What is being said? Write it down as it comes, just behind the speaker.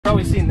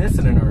this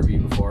in an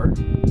RV before.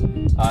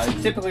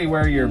 It's typically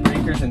where your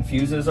breakers and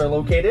fuses are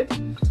located.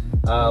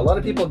 A lot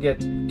of people get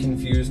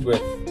confused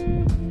with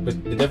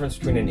the difference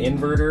between an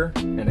inverter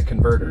and a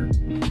converter.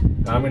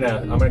 Now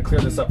I'm gonna clear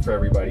this up for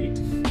everybody.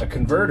 A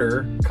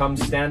converter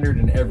comes standard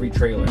in every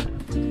trailer,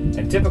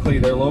 and typically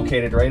they're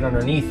located right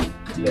underneath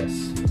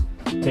this.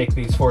 Take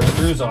these 4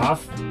 screws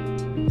off.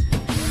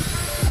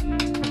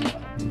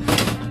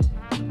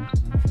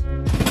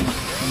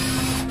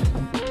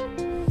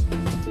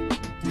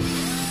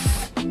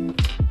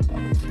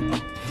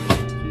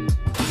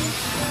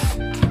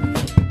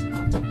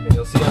 And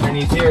you'll see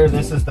underneath here,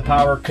 this is the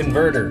power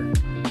converter.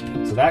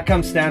 So that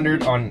comes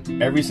standard on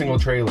every single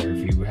trailer.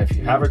 If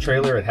you have a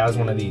trailer, it has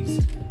one of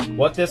these.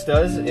 What this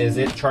does is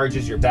it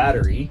charges your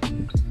battery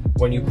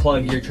when you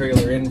plug your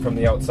trailer in from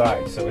the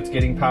outside. So it's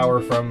getting power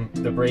from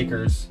the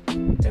breakers,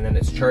 and then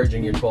it's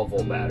charging your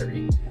 12-volt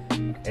battery.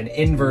 An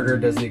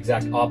inverter does the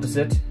exact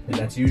opposite, and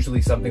that's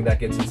usually something that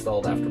gets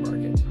installed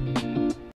aftermarket.